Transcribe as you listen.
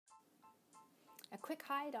A quick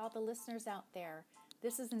hi to all the listeners out there.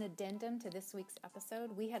 This is an addendum to this week's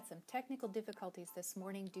episode. We had some technical difficulties this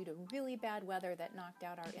morning due to really bad weather that knocked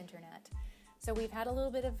out our internet. So we've had a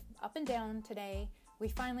little bit of up and down today. We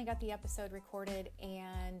finally got the episode recorded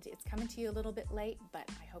and it's coming to you a little bit late, but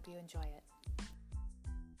I hope you enjoy it.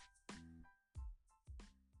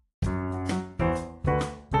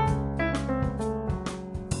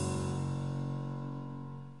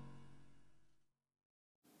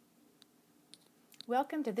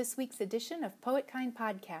 Welcome to this week's edition of Poetkind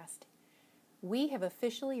Podcast. We have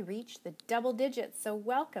officially reached the double digits, so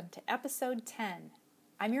welcome to episode 10.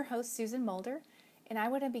 I'm your host, Susan Mulder, and I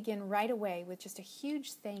want to begin right away with just a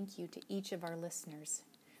huge thank you to each of our listeners.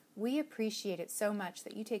 We appreciate it so much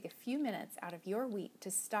that you take a few minutes out of your week to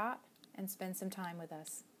stop and spend some time with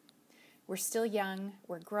us. We're still young,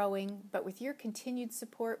 we're growing, but with your continued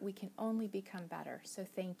support, we can only become better, so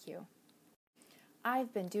thank you.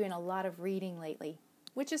 I've been doing a lot of reading lately,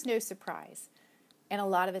 which is no surprise, and a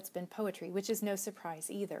lot of it's been poetry, which is no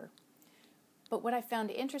surprise either. But what I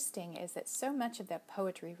found interesting is that so much of that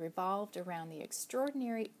poetry revolved around the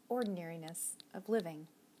extraordinary ordinariness of living.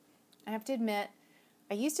 I have to admit,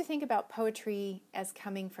 I used to think about poetry as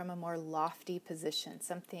coming from a more lofty position,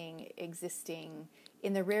 something existing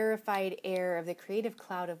in the rarefied air of the creative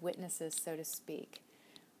cloud of witnesses, so to speak.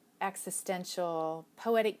 Existential,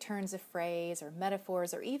 poetic turns of phrase or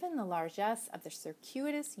metaphors, or even the largesse of the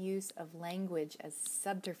circuitous use of language as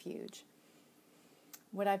subterfuge.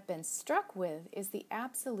 What I've been struck with is the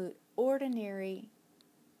absolute ordinary,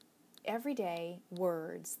 everyday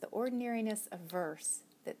words, the ordinariness of verse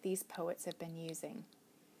that these poets have been using.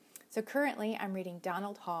 So currently I'm reading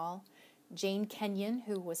Donald Hall, Jane Kenyon,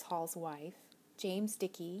 who was Hall's wife, James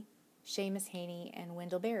Dickey, Seamus Heaney, and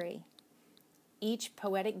Wendell Berry. Each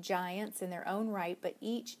poetic giants in their own right, but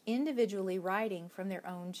each individually writing from their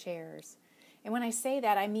own chairs. And when I say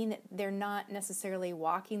that, I mean that they're not necessarily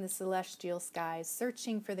walking the celestial skies,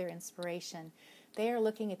 searching for their inspiration. They are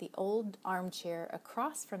looking at the old armchair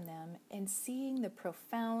across from them and seeing the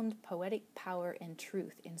profound poetic power and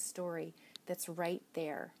truth in story that's right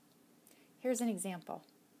there. Here's an example.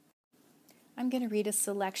 I'm going to read a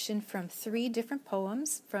selection from 3 different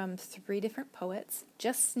poems from 3 different poets,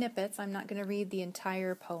 just snippets. I'm not going to read the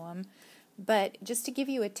entire poem, but just to give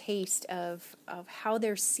you a taste of how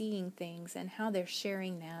they're seeing things and how they're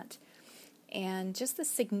sharing that, and just the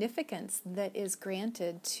significance that is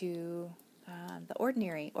granted to the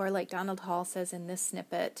ordinary, or like Donald Hall says in this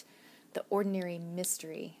snippet, the ordinary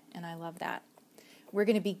mystery, and I love that. We're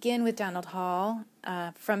going to begin with Donald Hall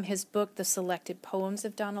from his book, The Selected Poems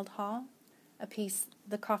of Donald Hall. A piece,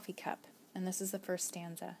 The Coffee Cup, and this is the first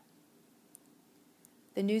stanza.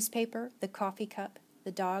 The newspaper, the coffee cup,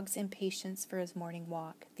 the dog's impatience for his morning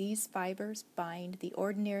walk, these fibers bind the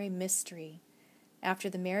ordinary mystery. After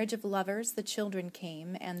the marriage of lovers, the children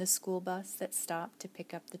came, and the school bus that stopped to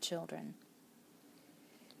pick up the children.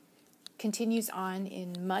 Continues on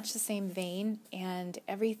in much the same vein, and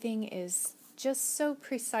everything is just so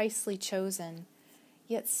precisely chosen,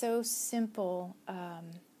 yet so simple,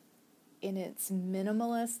 in its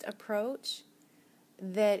minimalist approach,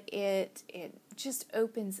 that it just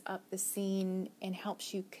opens up the scene and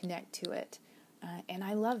helps you connect to it. And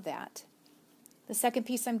I love that. The second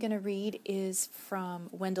piece I'm going to read is from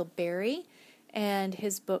Wendell Berry and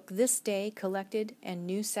his book, This Day, Collected and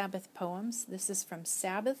New Sabbath Poems. This is from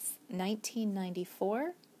Sabbaths,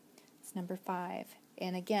 1994. It's number 5.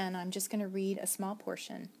 And again, I'm just going to read a small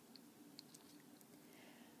portion.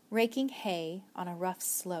 Raking hay on a rough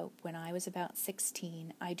slope when I was about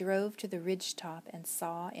 16, I drove to the ridgetop and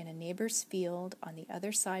saw in a neighbor's field on the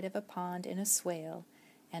other side of a pond in a swale,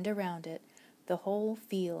 and around it, the whole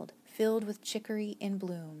field filled with chicory in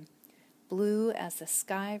bloom, blue as the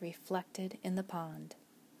sky reflected in the pond.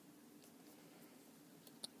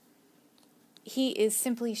 He is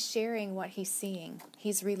simply sharing what he's seeing.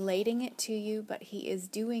 He's relating it to you, but he is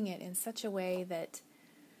doing it in such a way that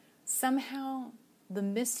somehow the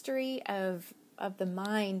mystery of the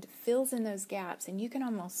mind fills in those gaps, and you can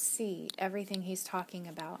almost see everything he's talking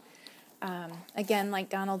about. Again, like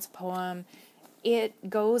Donald's poem, it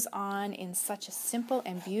goes on in such a simple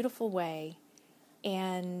and beautiful way.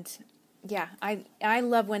 And yeah, I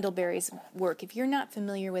love Wendell Berry's work. If you're not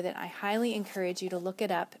familiar with it, I highly encourage you to look it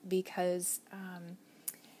up, because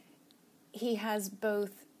he has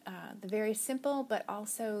both the very simple but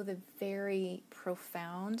also the very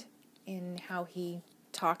profound in how he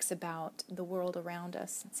talks about the world around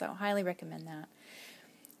us. So I highly recommend that.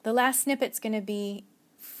 The last snippet's going to be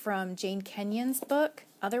from Jane Kenyon's book,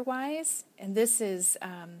 Otherwise, and this is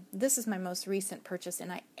my most recent purchase,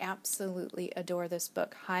 and I absolutely adore this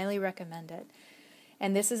book. Highly recommend it.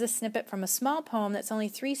 And this is a snippet from a small poem that's only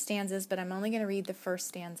 3 stanzas, but I'm only going to read the first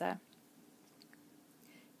stanza.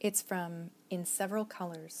 It's from In Several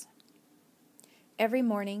Colors. Every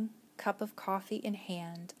morning, cup of coffee in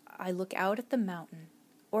hand, I look out at the mountain.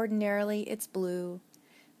 Ordinarily, it's blue,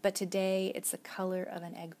 but today it's the color of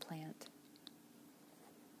an eggplant.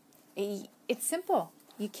 It's simple.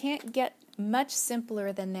 You can't get much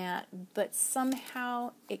simpler than that, but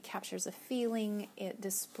somehow it captures a feeling. It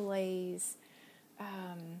displays,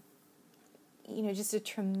 just a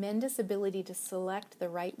tremendous ability to select the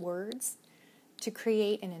right words to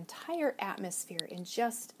create an entire atmosphere in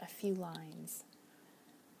just a few lines.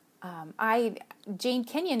 Jane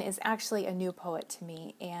Kenyon is actually a new poet to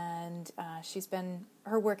me, and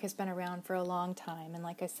her work has been around for a long time. And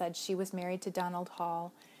like I said, she was married to Donald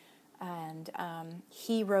Hall, and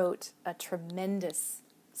he wrote a tremendous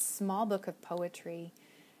small book of poetry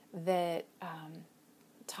that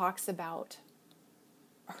talks about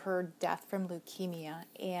her death from leukemia.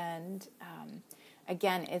 And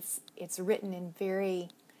again, it's written in very,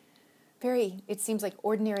 very, it seems like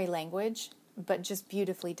ordinary language, but just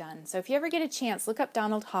beautifully done. So if you ever get a chance, look up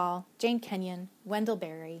Donald Hall, Jane Kenyon, Wendell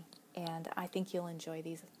Berry, and I think you'll enjoy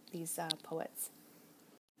these poets.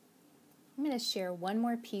 I'm going to share one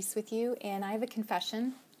more piece with you, and I have a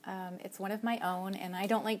confession. It's one of my own, and I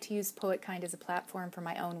don't like to use Poetkind as a platform for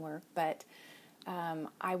my own work, but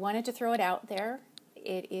I wanted to throw it out there.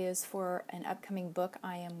 It is for an upcoming book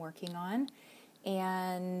I am working on,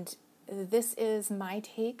 and this is my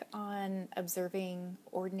take on observing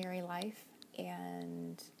ordinary life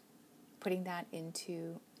and putting that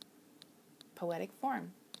into poetic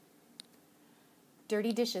form.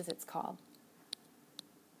 Dirty Dishes, it's called.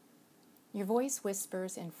 Your voice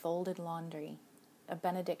whispers in folded laundry, a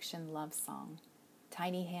benediction love song.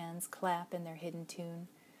 Tiny hands clap in their hidden tune.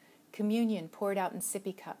 Communion poured out in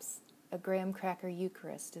sippy cups, a graham cracker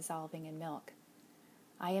Eucharist dissolving in milk.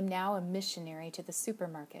 I am now a missionary to the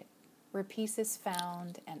supermarket, where peace is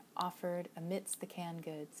found and offered amidst the canned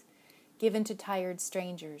goods, given to tired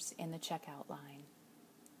strangers in the checkout line.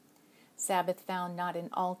 Sabbath found not in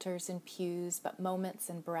altars and pews, but moments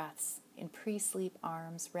and breaths, in pre-sleep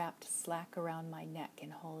arms wrapped slack around my neck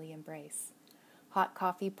in holy embrace. Hot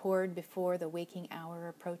coffee poured before the waking hour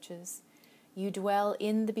approaches. You dwell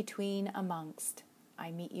in the between amongst.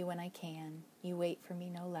 I meet you when I can. You wait for me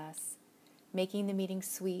no less. Making the meeting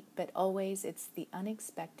sweet, but always it's the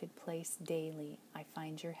unexpected place daily I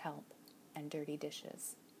find your help and dirty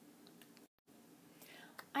dishes.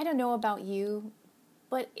 I don't know about you,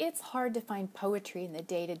 but it's hard to find poetry in the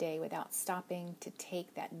day-to-day without stopping to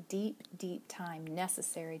take that deep, deep time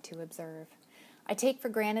necessary to observe. I take for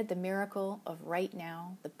granted the miracle of right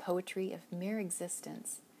now, the poetry of mere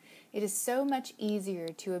existence. It is so much easier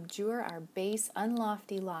to abjure our base,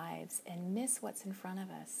 unlofty lives and miss what's in front of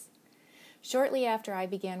us. Shortly after I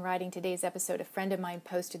began writing today's episode, a friend of mine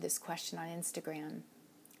posted this question on Instagram.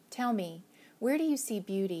 Tell me, where do you see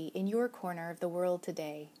beauty in your corner of the world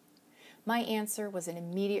today? My answer was an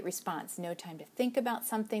immediate response, no time to think about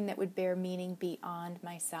something that would bear meaning beyond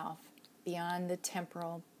myself, beyond the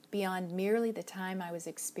temporal, beyond merely the time I was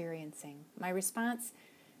experiencing. My response,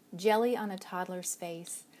 jelly on a toddler's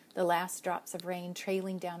face, the last drops of rain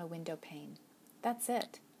trailing down a window pane. That's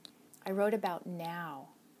it. I wrote about now.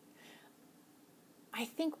 I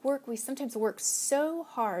think we sometimes work so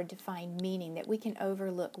hard to find meaning that we can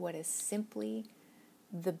overlook what is simply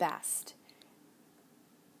the best.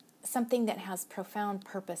 Something that has profound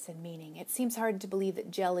purpose and meaning. It seems hard to believe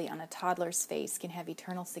that jelly on a toddler's face can have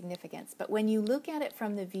eternal significance, but when you look at it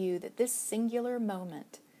from the view that this singular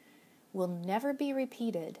moment will never be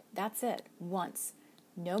repeated, that's it, once,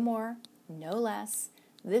 no more, no less.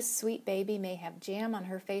 This sweet baby may have jam on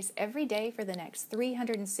her face every day for the next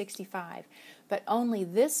 365, but only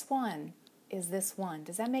this one is this one.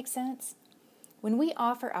 Does that make sense? When we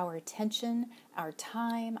offer our attention, our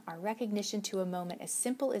time, our recognition to a moment as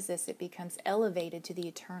simple as this, it becomes elevated to the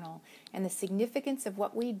eternal, and the significance of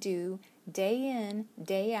what we do day in,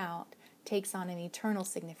 day out, takes on an eternal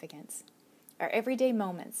significance. Our everyday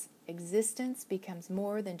moments, existence becomes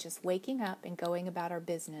more than just waking up and going about our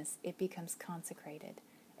business. It becomes consecrated.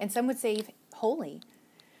 And some would say holy.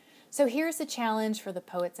 So here's the challenge for the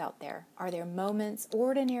poets out there. Are there moments,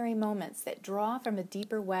 ordinary moments, that draw from a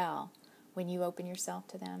deeper well when you open yourself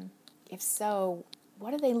to them? If so,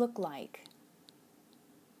 what do they look like?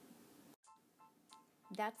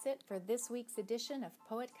 That's it for this week's edition of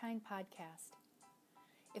Poetkind Podcast.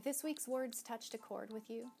 If this week's words touched a chord with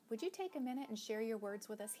you, would you take a minute and share your words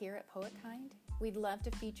with us here at Poetkind? We'd love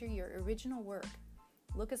to feature your original work.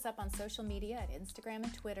 Look us up on social media at Instagram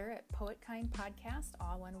and Twitter at Poetkind Podcast,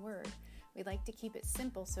 all one word. We like to keep it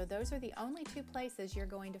simple, so those are the only two places you're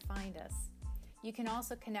going to find us. You can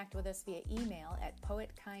also connect with us via email at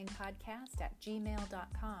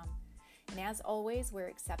poetkindpodcast@gmail.com. And as always, we're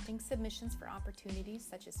accepting submissions for opportunities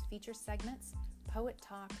such as feature segments, poet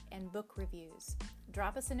talk, and book reviews.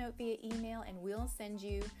 Drop us a note via email and we'll send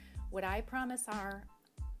you what I promise are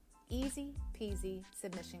easy peasy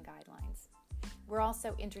submission guidelines. We're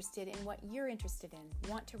also interested in what you're interested in.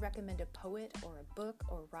 Want to recommend a poet or a book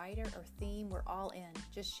or writer or theme? We're all in.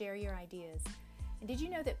 Just share your ideas. And did you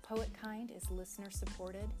know that PoetKind is listener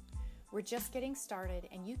supported? We're just getting started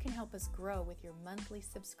and you can help us grow with your monthly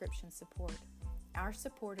subscription support. Our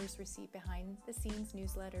supporters receive behind-the-scenes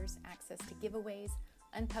newsletters, access to giveaways,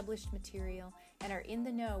 unpublished material, and are in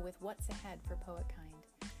the know with what's ahead for PoetKind.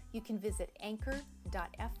 You can visit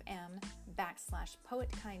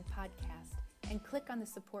anchor.fm/PoetKindPodcast and click on the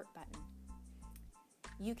support button.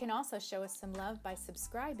 You can also show us some love by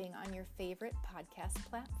subscribing on your favorite podcast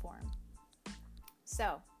platform.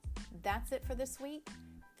 So, that's it for this week.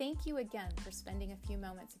 Thank you again for spending a few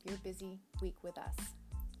moments of your busy week with us.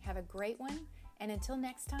 Have a great one, and until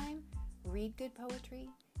next time, read good poetry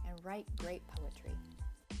and write great poetry.